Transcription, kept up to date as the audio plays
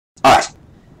Alright.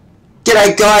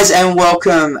 G'day guys and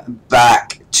welcome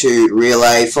back to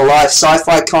Relay for Life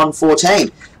Sci-Fi Con 14.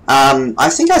 I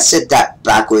think I said that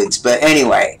backwards, but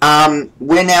anyway,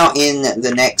 we're now in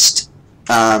the next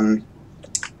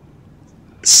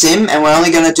sim, and we're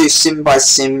only going to do sim by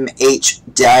sim each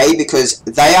day because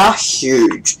they are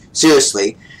huge,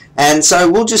 seriously. And so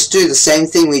we'll just do the same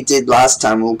thing we did last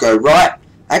time. We'll go right.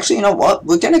 Actually, you know what?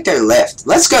 We're going to go left.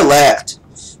 Let's go left.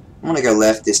 I'm going to go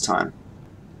left this time.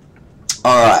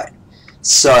 Alright,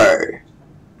 so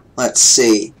let's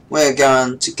see. We're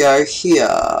going to go here.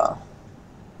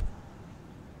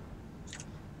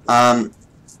 A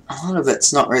lot of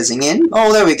it's not resing in.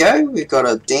 Oh, there we go. We've got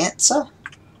a dancer.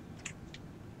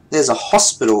 There's a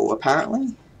hospital,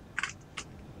 apparently.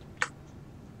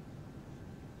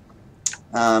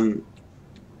 A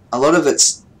lot of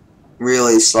it's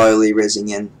really slowly resing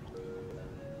in.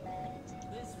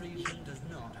 This region does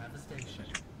not have a station.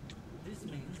 This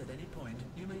means at any point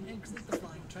you may exit the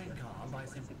flying train car by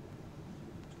simply...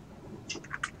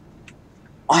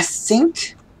 I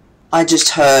think I just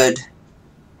heard,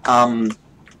 oh,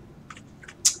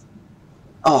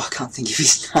 I can't think of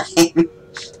his name.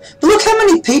 But look how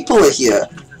many people are here.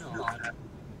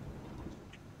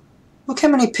 Look how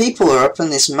many people are up on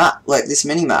this map, like this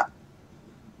mini-map.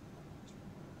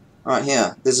 Right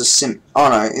here, there's a sim. Oh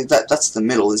no, that's the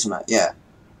middle, isn't it? Yeah.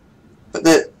 But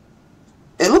it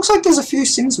looks like there's a few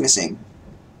sims missing.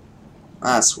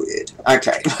 That's weird.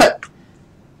 Okay,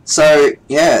 so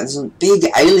yeah, there's a big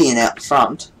alien out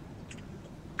front.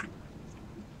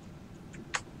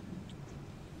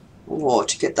 Oh,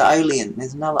 check out the alien.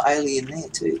 There's another alien there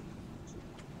too.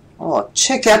 Oh,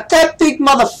 check out that big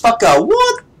motherfucker.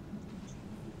 What?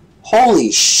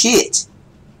 Holy shit.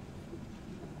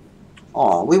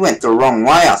 Oh, we went the wrong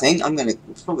way, I think. I'm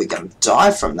probably gonna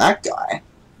die from that guy.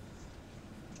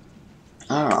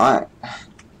 Alright.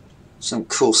 Some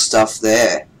cool stuff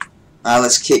there.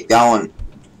 Let's keep going.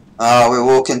 Oh, we're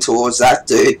walking towards that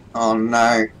dude. Oh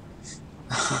no.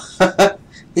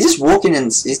 He's just walking and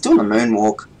he's doing a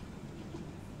moonwalk.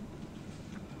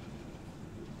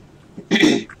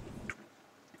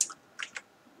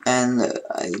 And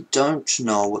I don't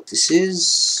know what this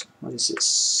is. What is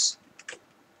this?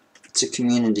 It's a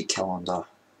community calendar.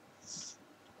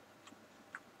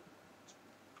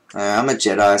 I'm a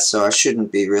Jedi, so I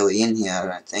shouldn't be really in here, I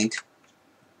don't think.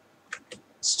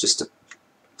 It's just a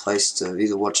place to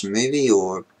either watch a movie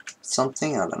or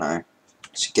something, I don't know. I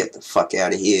should get the fuck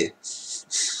out of here.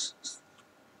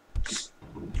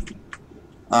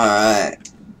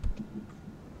 Alright.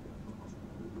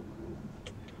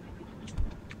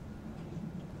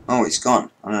 Oh, he's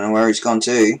gone. I don't know where he's gone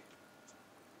to.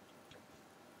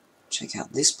 Check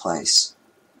out this place.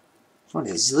 What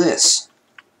is this?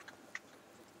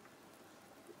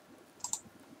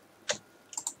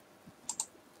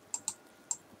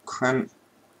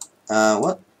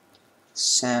 What?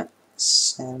 Cemeterium.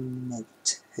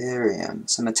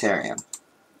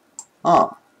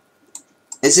 Oh.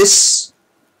 Is this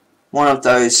one of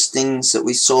those things that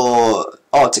we saw?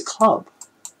 Oh, it's a club.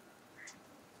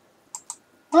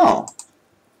 Oh.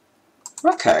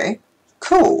 Okay.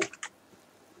 Cool.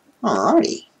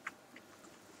 Alrighty.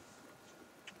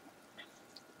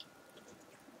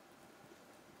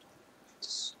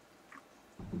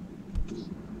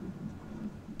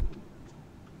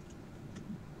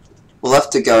 We'll have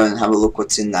to go and have a look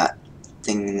what's in that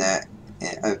thing there,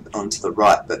 onto the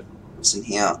right, but what's in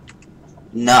here?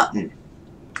 Nothing.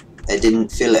 They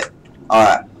didn't fill it.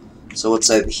 Alright. So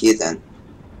what's over here then?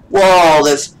 Whoa,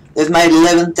 they've made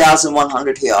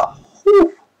 11,100 here.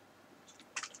 Whew.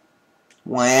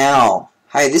 Wow.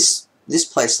 Hey, this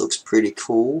place looks pretty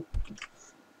cool.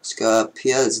 Let's go up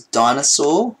here. There's a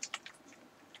dinosaur.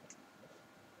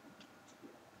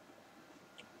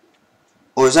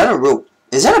 Or is that a real...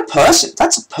 Is that a person?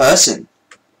 That's a person.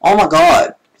 Oh my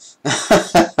god.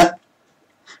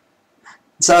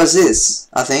 So is this,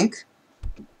 I think.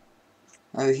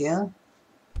 Over here.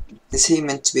 Is he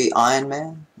meant to be Iron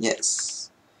Man? Yes.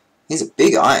 He's a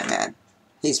big Iron Man.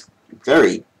 He's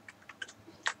very...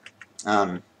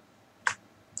 yeah,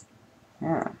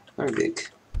 very big.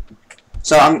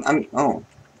 So oh,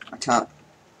 I can't...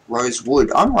 Rosewood.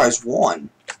 I'm Roseworne.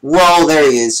 Whoa, there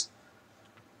he is.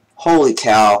 Holy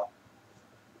cow.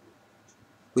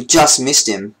 We just missed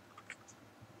him.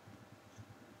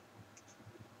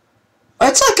 Oh,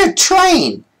 it's like a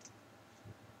train.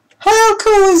 How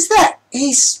cool is that?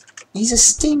 He's a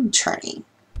steam train.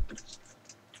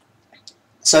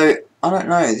 So, I don't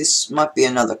know. This might be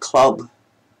another club.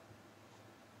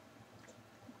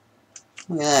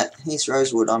 Look at that. He's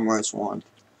Rosewood. I'm Roseworne.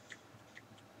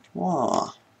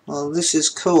 Wow. Well, this is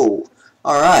cool.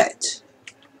 Alright.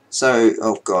 So,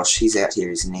 oh gosh, he's out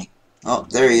here, isn't he? Oh,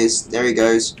 there he is. There he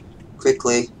goes.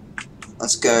 Quickly.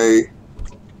 Let's go.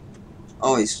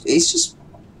 Oh, he's just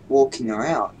walking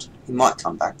around. He might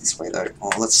come back this way though.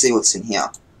 Oh, let's see what's in here.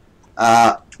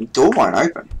 Door won't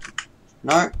open.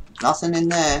 No, nothing in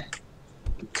there.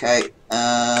 Okay,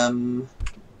 oh,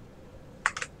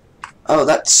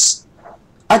 that's...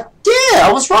 yeah,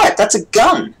 I was right, that's a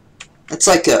gun. It's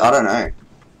like a, I don't know.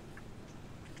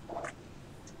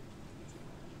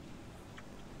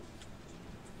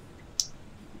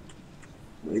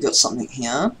 We got something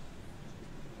here.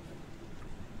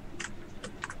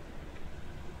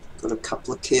 Got a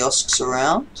couple of kiosks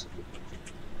around.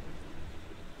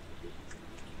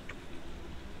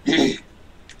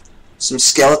 Some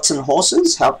skeleton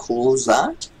horses, how cool is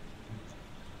that?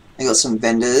 I got some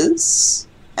vendors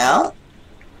out.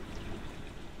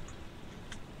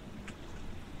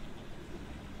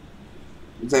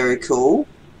 Very cool.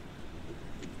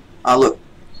 Oh look,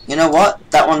 you know what?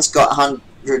 That one's got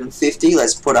 150.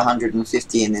 Let's put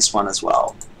 150 in this one as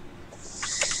well.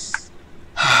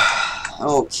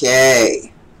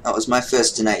 Okay, that was my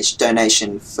first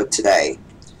donation for today.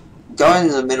 Go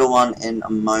into the middle one in a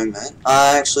moment.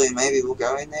 Actually, maybe we'll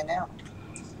go in there now.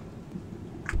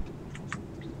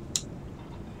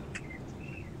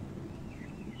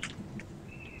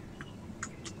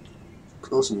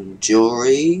 Cool, some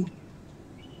jewelry.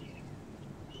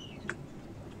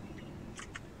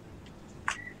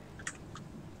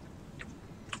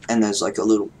 And there's like a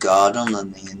little garden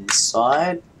on the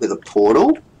inside with a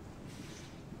portal.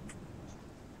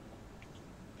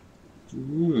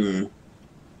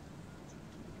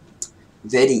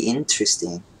 Very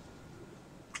interesting.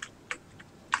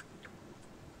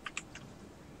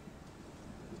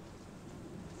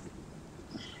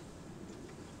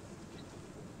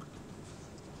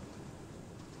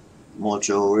 More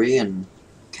jewelry and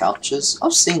couches.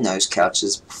 I've seen those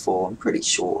couches before, I'm pretty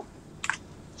sure.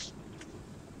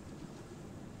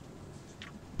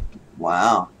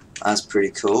 Wow, that's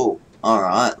pretty cool.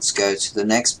 Alright, let's go to the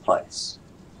next place.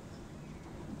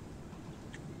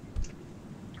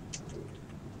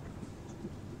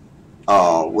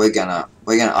 Oh,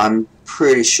 I'm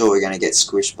pretty sure we're gonna get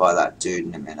squished by that dude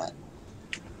in a minute.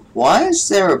 Why is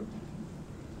there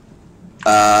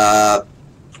a...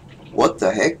 what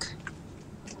the heck?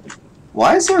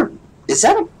 Why is there... is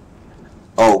that a...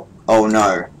 oh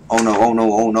no. Oh no, oh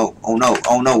no, oh no, oh no,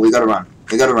 oh no, we gotta run.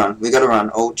 We gotta run, we gotta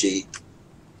run. Oh gee.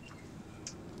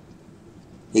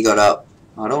 He got up.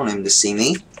 I don't want him to see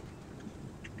me.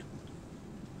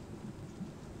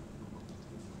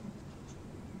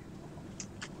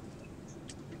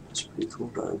 It's pretty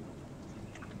cool though.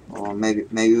 Or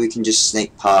maybe we can just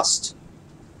sneak past.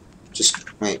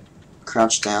 Just wait.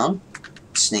 Crouch down.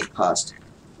 Sneak past.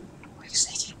 Where are you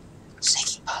sneaking?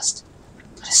 Sneaking past.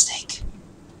 Gotta sneak.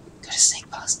 Gotta sneak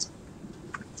past.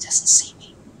 He doesn't see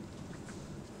me.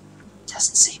 He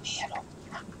doesn't see me at all.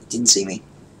 He didn't see me.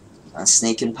 I'm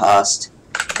sneaking past.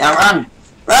 Now run!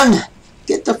 Run!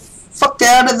 Get the fuck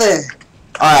out of there!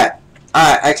 Alright.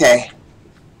 Alright, okay.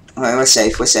 Alright, we're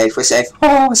safe, we're safe, we're safe.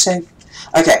 Oh, we're safe.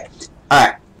 Okay.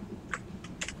 Alright.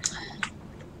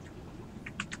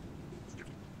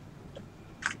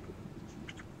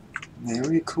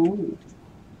 Very cool.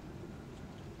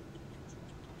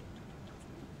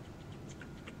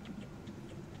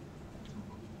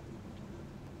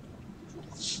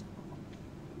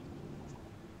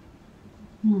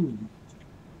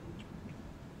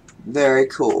 Very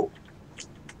cool.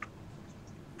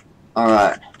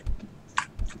 Alright.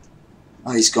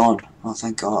 Oh, he's gone. Oh,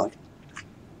 thank God.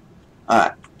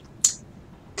 Alright.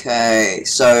 Okay,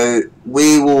 so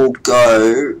we will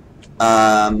go,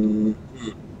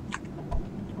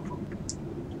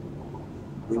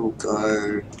 we'll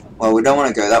go, well, we don't want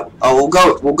to go that, oh,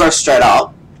 we'll go straight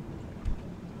up.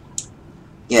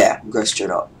 Yeah, we'll go straight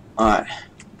up. Alright.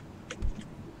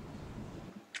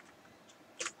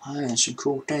 Oh, there's some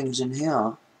cool things in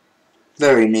here.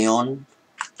 Very neon.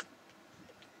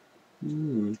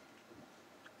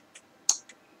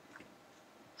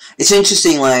 It's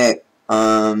interesting, like,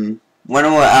 when we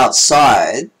were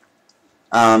outside,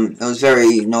 it was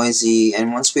very noisy,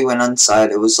 and once we went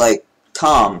inside, it was, like,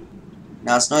 calm.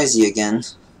 Now it's noisy again.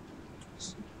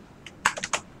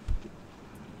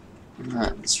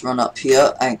 Alright, let's run up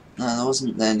here. No, there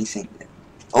wasn't anything there.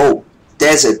 Oh,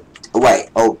 there's a... wait,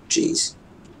 oh, jeez.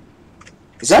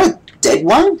 Is that a dead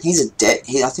one? He's a dead...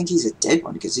 I think he's a dead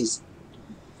one, because he's...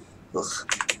 ugh.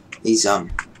 He's,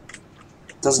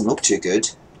 doesn't look too good.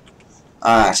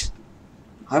 Alright.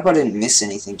 I hope I didn't miss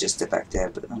anything just back there,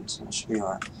 but that should be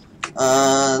alright.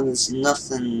 There's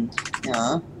nothing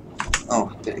here. Oh,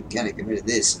 better gotta get rid of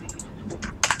this.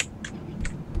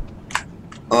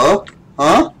 Oh?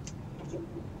 Huh?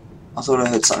 I thought I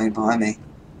heard something behind me.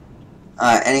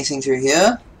 Anything through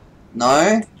here?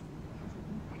 No?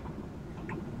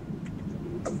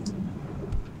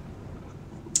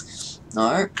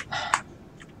 No?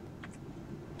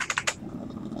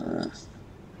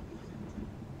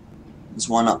 There's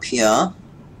one up here.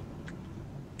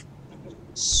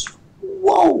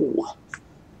 Whoa!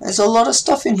 There's a lot of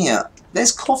stuff in here.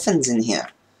 There's coffins in here.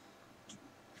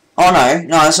 Oh no,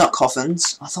 it's not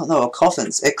coffins. I thought they were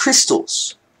coffins. They're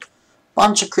crystals.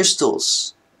 Bunch of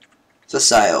crystals for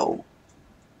sale.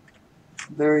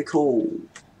 Very cool.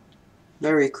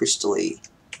 Very crystally.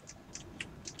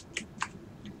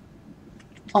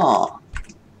 Oh.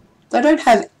 They don't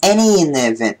have any in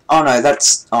their vent. Oh no,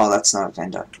 that's not a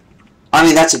vendor. I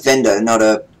mean, that's a vendor, not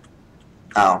a...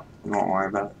 Oh, you won't worry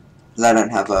about it. They don't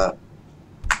have a...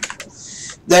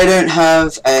 They don't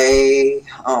have a...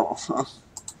 Oh,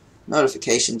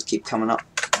 notifications keep coming up.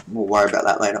 We'll worry about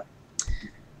that later.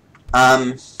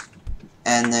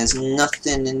 And there's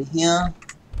nothing in here.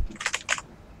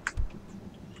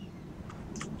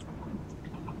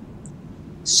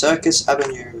 Circus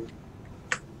Avenue.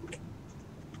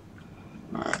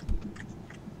 Alright.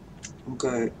 We'll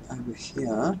go over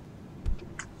here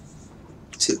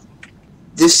to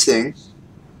this thing.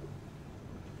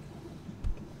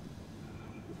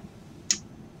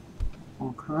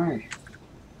 Okay.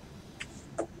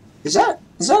 Is that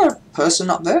a person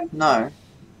up there? No.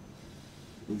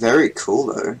 Very cool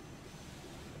though.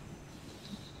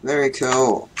 Very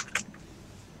cool.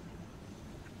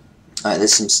 Alright,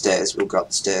 there's some stairs. We'll go up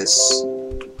the stairs.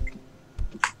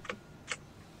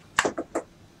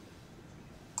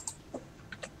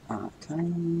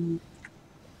 Okay.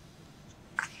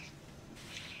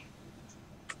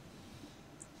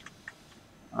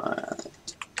 Alright.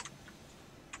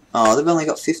 Oh, they've only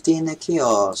got 50 in their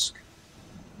kiosk.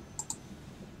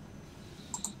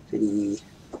 50.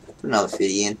 Put another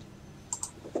 50 in.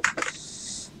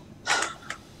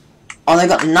 Oh, they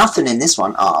got nothing in this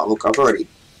one. Oh, look, I've already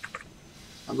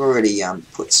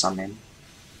put some in.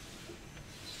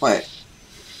 Wait.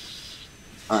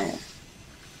 Oh yeah.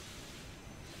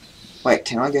 Wait,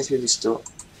 can I go through this door?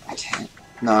 I can't.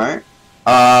 No.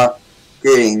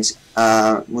 Greetings.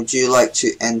 Would you like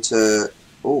to enter...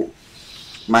 Oh.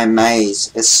 My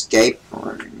maze escape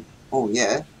room. Oh,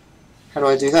 yeah. How do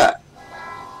I do that?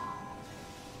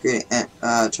 Greetings.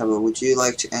 Traveler, would you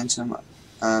like to enter my...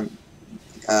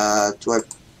 do I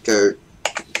go...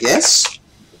 Yes?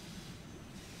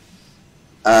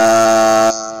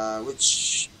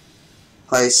 Which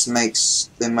place makes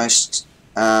the most...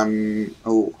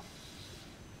 Oh...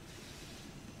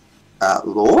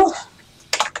 Law?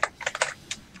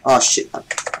 Oh shit.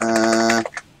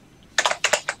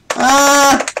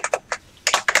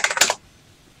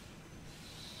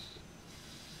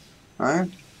 No?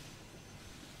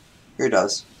 Who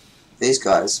does? These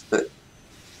guys, but...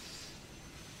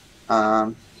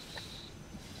 I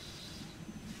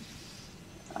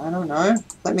don't know.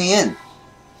 Let me in.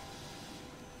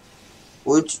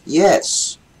 Would...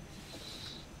 Yes.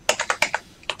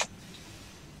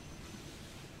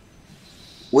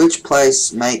 Which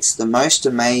place makes the most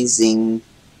amazing...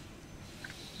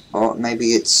 Or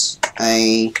maybe it's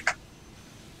A...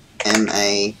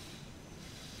 M-A-Z-E-I-N-G.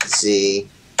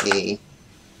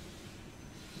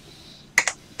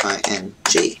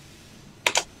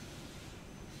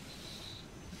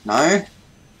 No?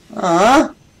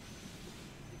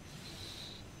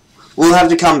 We'll have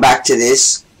to come back to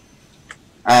this.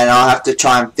 And I'll have to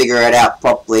try and figure it out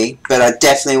properly. But I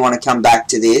definitely want to come back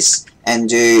to this and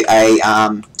do a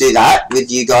do that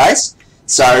with you guys.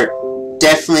 So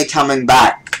definitely coming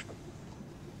back.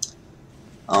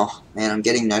 Oh man, I'm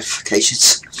getting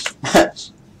notifications.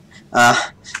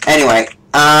 Anyway,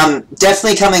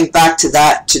 definitely coming back to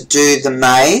that to do the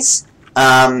maze.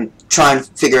 Try and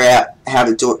figure out how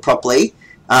to do it properly.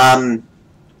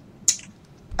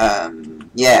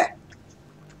 Yeah.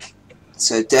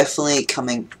 So definitely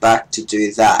coming back to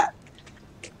do that.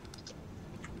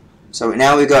 So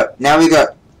now we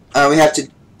have to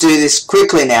do this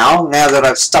quickly now that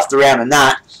I've stuffed around in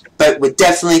that. But we're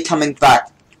definitely coming back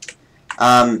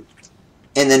in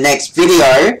the next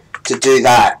video to do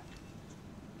that.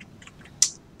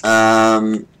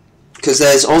 Because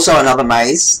there's also another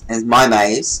maze, and my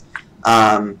maze.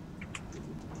 Alright,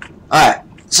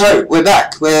 so we're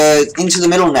back. We're into the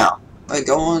middle now. We're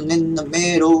going in the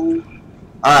middle.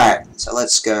 Alright, so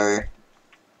let's go.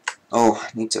 Oh, I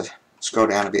need to scroll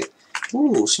down a bit.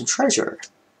 Ooh, some treasure.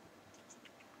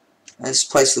 This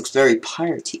place looks very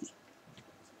piratey.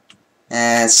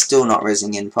 It's still not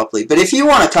resing in properly. But if you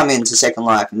want to come into Second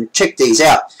Life and check these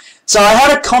out. So I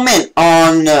had a comment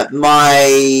on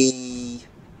my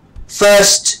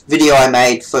first video I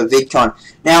made for VidCon.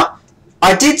 Now,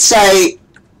 I did say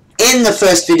in the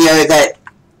first video that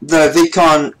the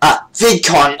VidCon,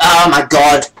 oh my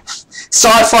god,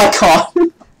 Sci-Fi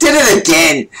Con, did it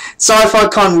again. Sci-Fi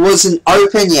Con wasn't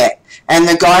open yet. And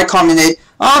the guy commented,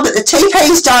 oh, but the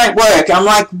TPs don't work. I'm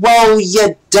like, well,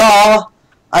 yeah, duh.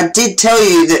 I did tell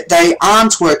you that they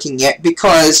aren't working yet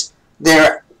because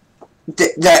that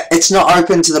it's not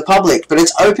open to the public, but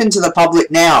it's open to the public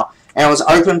now, and it was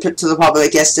open to the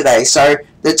public yesterday. So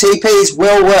the TPs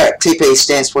will work. TP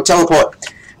stands for teleport.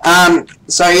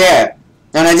 So yeah,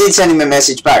 and I did send him a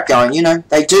message back going, you know,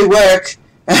 they do work.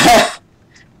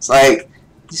 It's like,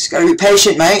 you just gotta be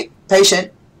patient, mate.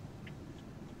 Patient.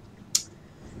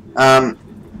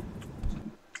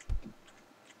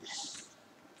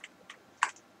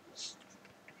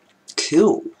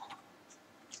 Cool.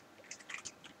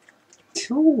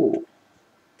 Cool.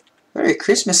 Very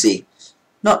Christmassy.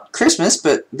 Not Christmas,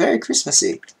 but very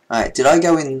Christmassy. Alright, did I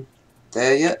go in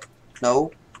there yet?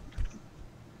 No.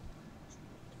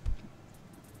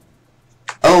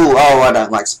 Oh, I don't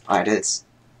like spiders.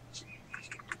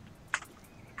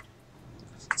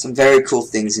 Some very cool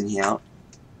things in here.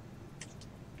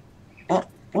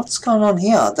 What's going on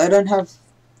here? They don't have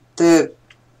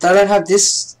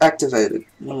this activated.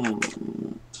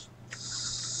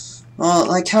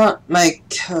 Well, I can't make.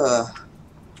 Ooh,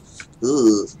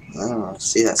 I don't know.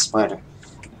 See that spider?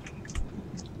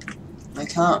 I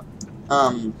can't.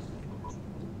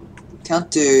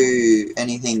 Can't do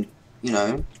anything. You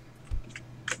know.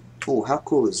 Oh, how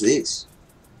cool is this?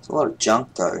 It's a lot of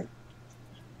junk though.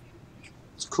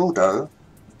 It's cool though.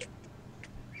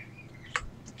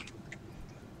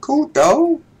 Cool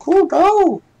though. Cool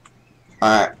though.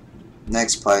 Alright,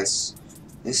 next place.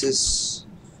 This is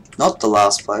not the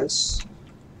last place.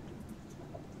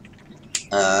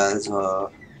 There's a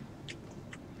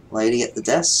lady at the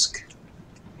desk.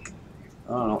 I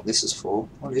don't know what this is for.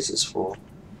 What is this for?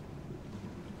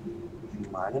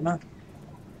 I don't know.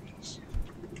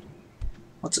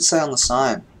 What's it say on the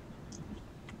sign?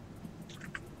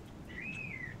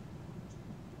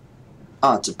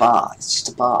 Oh, it's a bar. It's just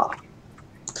a bar.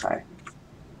 Okay.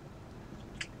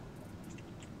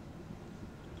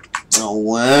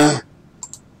 Oh,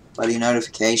 bloody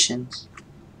notifications.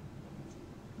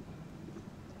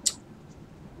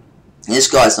 This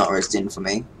guy's not resting for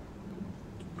me.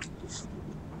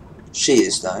 She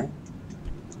is though.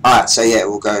 Alright, so yeah,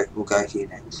 we'll go here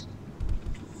next.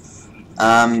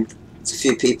 There's a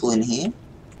few people in here.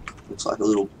 Looks like a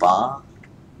little bar,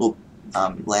 little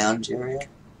lounge area.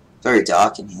 Very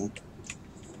dark in here.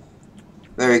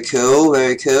 Very cool,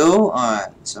 very cool.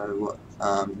 Alright, so what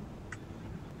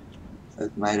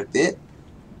I've made a bit.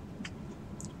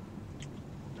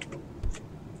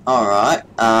 Alright,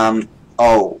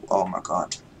 oh my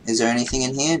god. Is there anything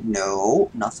in here?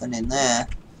 No, nothing in there.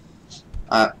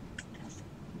 Alright.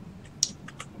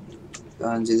 Go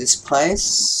and do this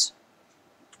place.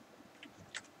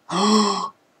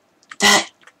 Oh,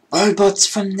 that robot's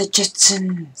from the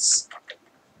Jetsons.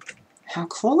 How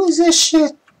cool is this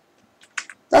shit?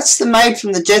 That's the maid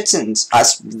from the Jetsons.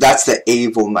 That's the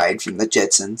evil maid from the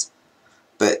Jetsons.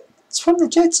 But it's from the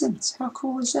Jetsons. How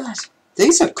cool is that?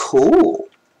 These are cool.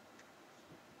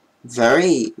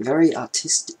 Very, very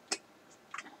artistic.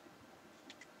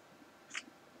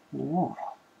 Oh.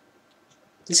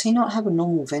 Does he not have a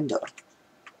normal vendor?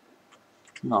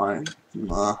 No.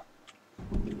 Nah.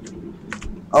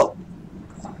 Oh.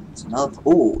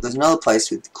 There's another place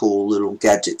with cool little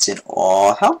gadgets in.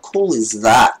 Oh, how cool is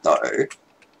that though?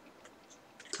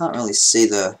 Can't really see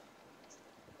the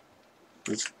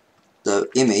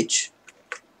image.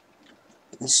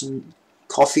 There's some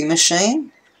coffee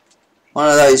machine. One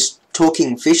of those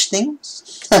talking fish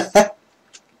things.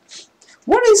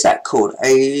 What is that called?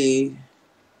 I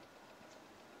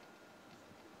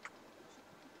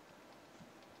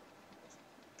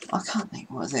can't think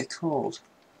what they're called.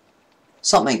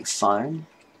 Something phone.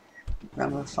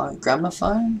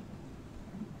 Gramophone?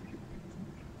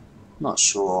 Not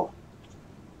sure.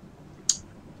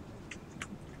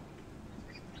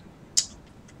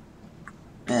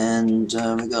 And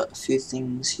we got a few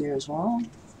things here as well.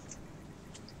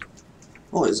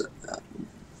 What is it?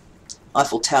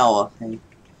 Eiffel Tower thing.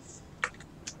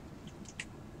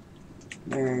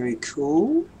 Very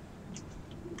cool.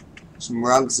 Some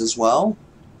rugs as well.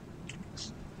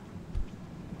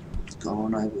 Go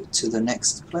on over to the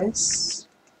next place.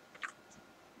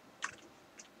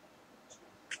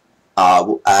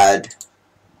 We'll add...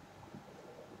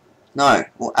 No,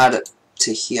 we'll add it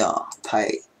to here.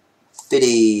 Pay.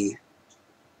 Biddy.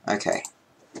 Okay.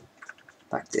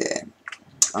 Back there.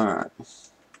 Alright.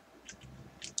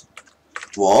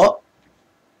 What?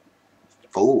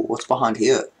 Oh, what's behind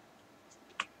here?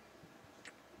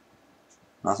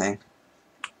 Nothing.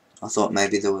 I thought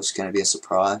maybe there was going to be a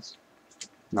surprise.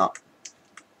 No.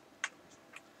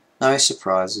 No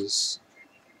surprises.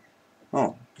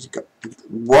 Oh,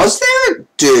 was there a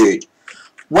dude?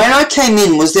 When I came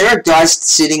in, was there a guy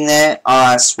sitting there?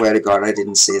 I swear to God, I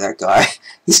didn't see that guy.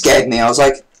 He scared me. I was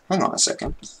like, hang on a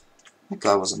second. That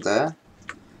guy wasn't there.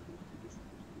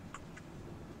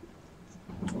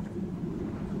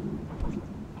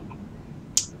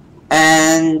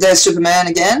 And there's Superman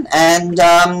again.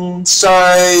 And so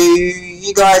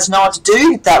you guys know what to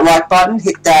do. Hit that like button,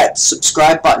 hit that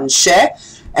subscribe button, share.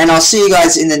 And I'll see you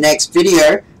guys in the next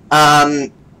video.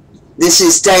 This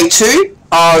is day 2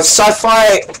 of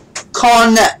Sci-Fi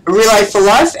Con Relay for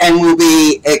Life, and we'll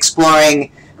be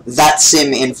exploring that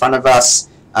sim in front of us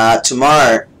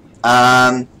tomorrow.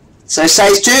 So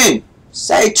stay tuned.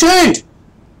 Stay tuned.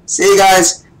 See you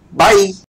guys. Bye.